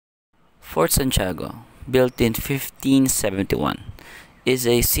Fort Santiago, built in 1571, is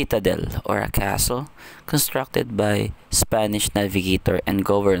a citadel or a castle constructed by Spanish navigator and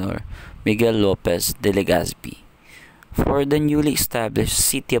governor Miguel Lopez de Legazpi. For the newly established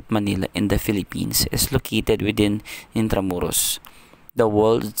city of Manila in the Philippines is located within Intramuros, the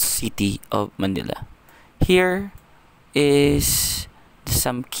walled city of Manila. Here is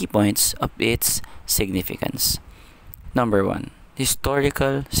some key points of its significance. Number 1,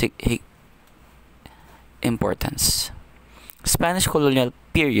 historical importance. Spanish colonial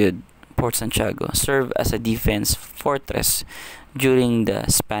period, Fort Santiago served as a defense fortress during the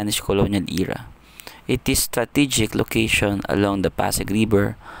Spanish colonial era. Its strategic location along the Pasig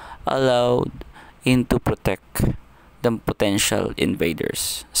River allowed it to protect the potential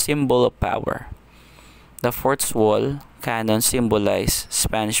invaders. Symbol of power. The fort's wall cannon symbolized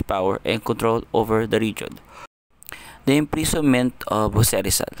Spanish power and control over the region. The imprisonment of Jose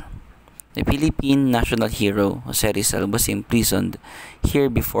Rizal. The Philippine national hero Jose Rizal was imprisoned here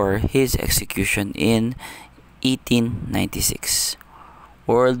before his execution in 1896.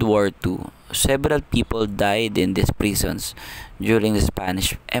 World War II. Several people died in these prisons during the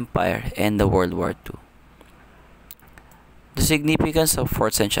Spanish Empire and the World War II. The significance of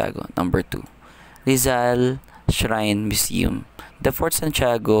Fort Santiago. Number 2. Rizal Shrine Museum. The Fort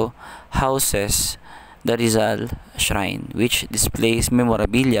Santiago houses the Rizal Shrine, which displays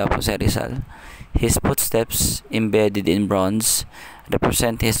memorabilia of Jose Rizal. His footsteps, embedded in bronze,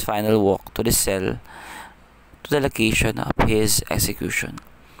 represent his final walk to the cell to the location of his execution.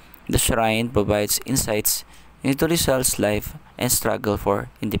 The shrine provides insights into Rizal's life and struggle for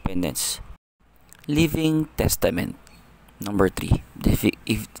independence. Living Testament. Number 3.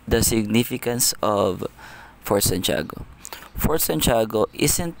 The significance of Fort Santiago. Fort Santiago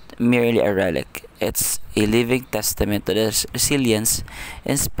isn't merely a relic, it's a living testament to the resilience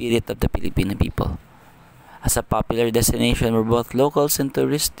and spirit of the Filipino people. As a popular destination for both locals and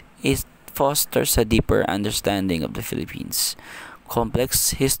tourists, it fosters a deeper understanding of the Philippines,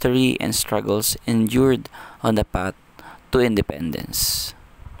 complex history and struggles endured on the path to independence.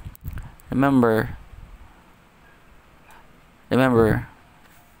 Remember,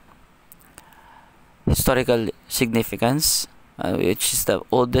 historical significance, which is the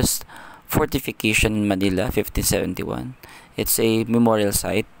oldest fortification in Manila, 1571. It's a memorial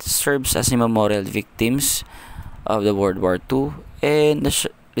site, serves as a memorial victims of the World War II, and the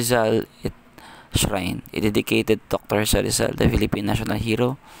Rizal Shrine, it dedicated to Dr. Jose Rizal, the Philippine national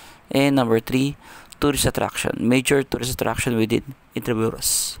hero. And number 3, tourist attraction, major tourist attraction within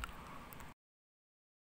Intramuros.